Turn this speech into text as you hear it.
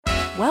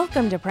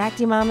Welcome to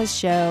PractiMama's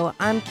show.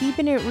 I'm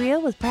keeping it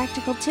real with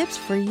practical tips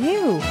for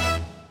you.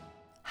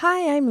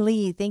 Hi, I'm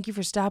Lee. Thank you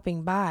for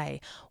stopping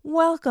by.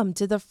 Welcome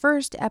to the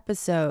first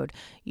episode.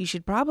 You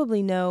should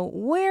probably know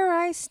where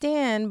I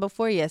stand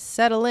before you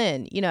settle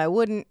in. I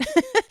wouldn't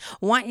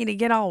want you to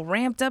get all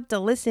ramped up to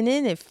listen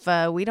in if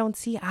we don't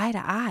see eye to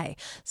eye.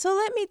 So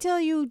let me tell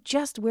you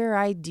just where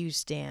I do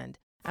stand.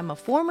 I'm a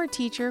former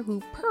teacher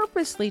who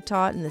purposely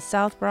taught in the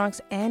South Bronx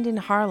and in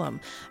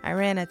Harlem. I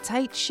ran a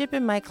tight ship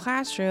in my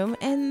classroom,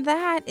 and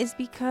that is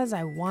because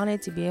I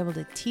wanted to be able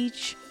to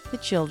teach the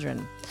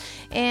children.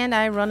 And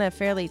I run a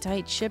fairly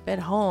tight ship at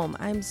home.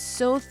 I'm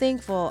so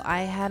thankful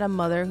I had a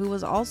mother who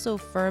was also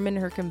firm in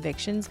her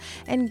convictions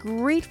and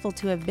grateful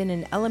to have been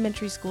an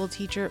elementary school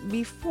teacher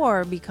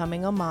before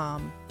becoming a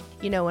mom.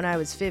 When I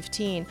was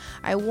 15,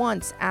 I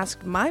once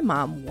asked my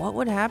mom what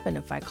would happen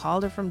if I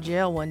called her from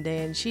jail one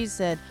day, and she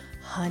said,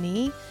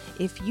 "Honey,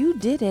 if you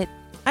did it,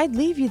 I'd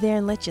leave you there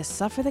and let you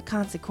suffer the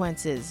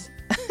consequences."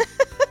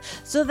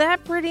 So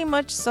that pretty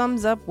much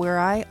sums up where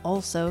I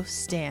also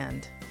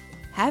stand.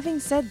 Having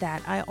said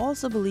that, I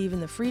also believe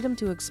in the freedom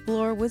to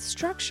explore with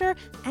structure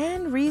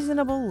and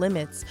reasonable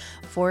limits.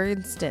 For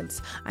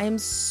instance, I am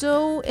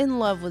so in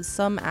love with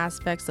some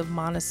aspects of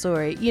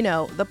Montessori.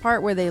 The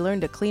part where they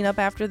learn to clean up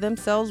after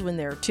themselves when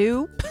they're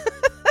 2.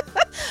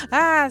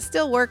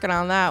 Still working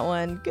on that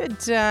one. Good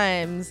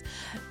times.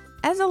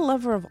 As a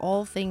lover of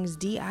all things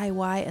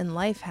DIY and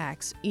life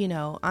hacks,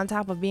 on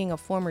top of being a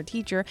former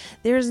teacher,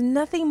 there's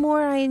nothing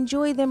more I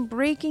enjoy than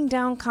breaking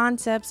down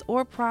concepts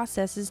or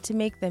processes to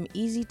make them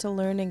easy to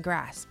learn and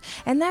grasp.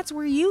 And that's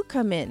where you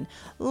come in.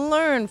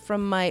 Learn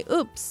from my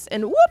oops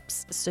and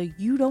whoops so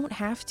you don't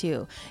have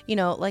to.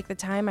 Like the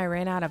time I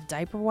ran out of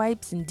diaper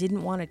wipes and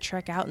didn't want to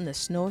trek out in the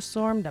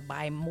snowstorm to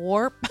buy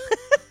more.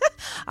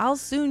 I'll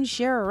soon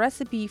share a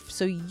recipe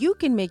so you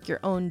can make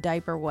your own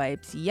diaper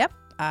wipes. Yep.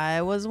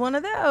 I was one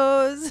of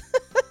those.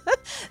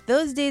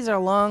 Those days are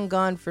long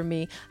gone for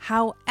me.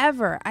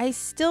 However, I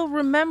still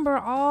remember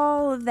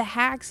all of the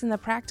hacks and the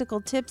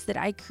practical tips that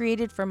I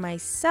created for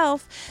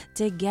myself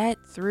to get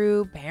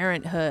through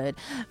parenthood.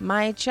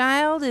 My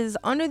child is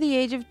under the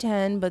age of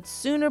 10, but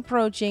soon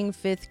approaching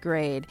 5th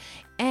grade.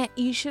 And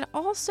you should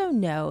also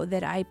know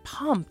that I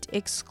pumped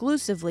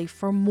exclusively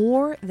for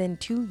more than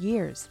 2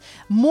 years.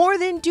 More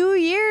than 2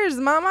 years,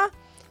 Mama!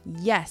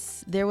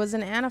 Yes, there was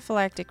an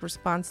anaphylactic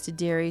response to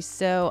dairy,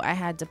 so I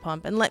had to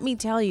pump. And let me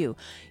tell you,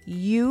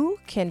 you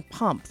can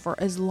pump for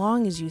as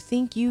long as you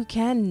think you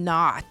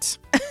cannot.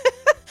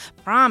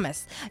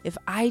 Promise. If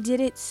I did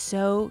it,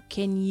 so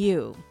can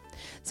you.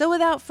 So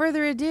without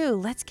further ado,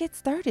 let's get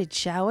started,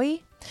 shall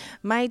we?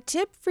 My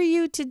tip for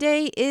you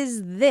today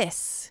is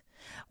this.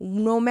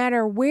 No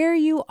matter where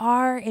you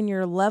are in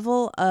your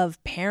level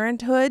of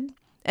parenthood,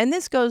 and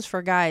this goes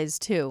for guys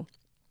too,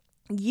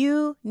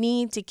 you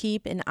need to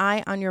keep an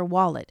eye on your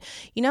wallet.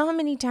 You know how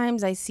many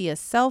times I see a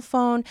cell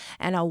phone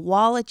and a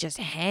wallet just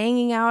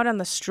hanging out on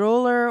the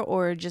stroller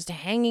or just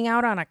hanging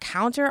out on a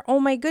counter? Oh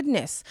my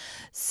goodness.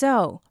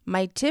 So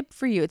my tip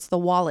for you, it's the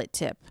wallet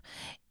tip.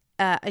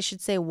 I should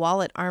say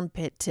wallet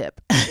armpit tip.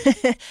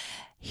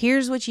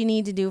 Here's what you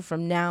need to do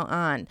from now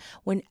on.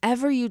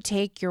 Whenever you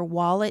take your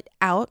wallet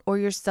out or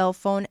your cell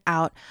phone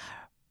out,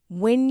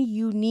 when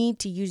you need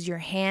to use your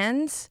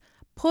hands,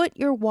 put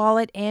your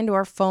wallet and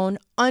or phone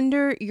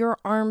under your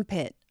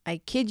armpit.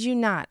 I kid you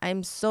not.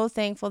 I'm so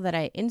thankful that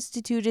I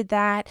instituted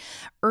that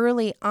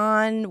early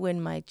on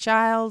when my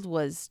child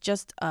was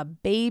just a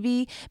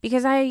baby,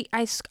 because I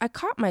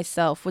caught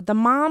myself with the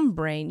mom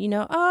brain,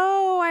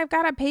 oh, I've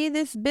got to pay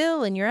this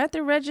bill, and you're at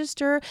the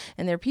register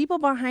and there are people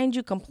behind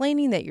you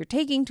complaining that you're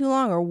taking too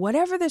long or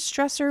whatever the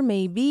stressor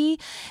may be,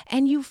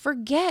 and you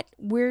forget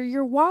where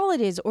your wallet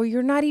is or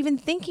you're not even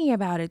thinking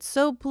about it.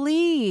 So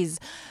please,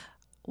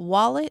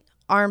 wallet,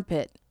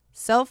 armpit,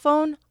 cell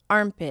phone,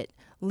 armpit.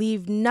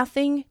 Leave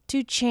nothing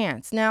to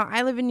chance. Now,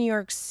 I live in New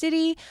York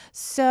City,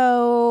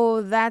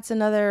 so that's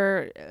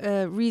another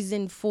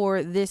reason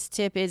for this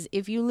tip is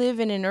if you live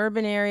in an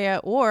urban area,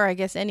 or I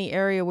guess any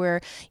area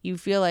where you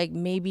feel like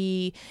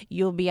maybe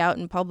you'll be out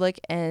in public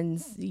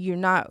and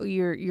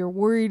you're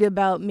worried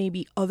about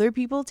maybe other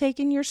people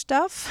taking your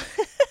stuff.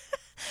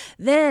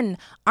 Then,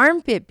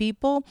 armpit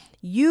people,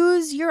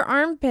 use your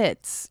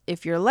armpits.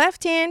 If you're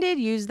left-handed,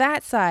 use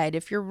that side.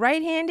 If you're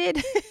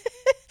right-handed,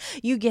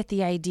 you get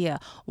the idea.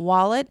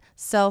 Wallet,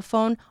 cell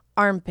phone,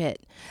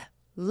 armpit.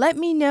 Let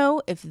me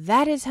know if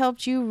that has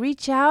helped you.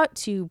 Reach out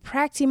to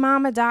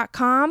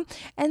PractiMama.com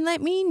and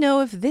let me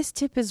know if this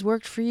tip has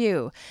worked for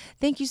you.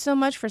 Thank you so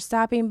much for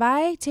stopping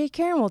by. Take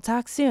care and we'll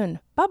talk soon.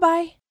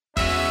 Bye-bye.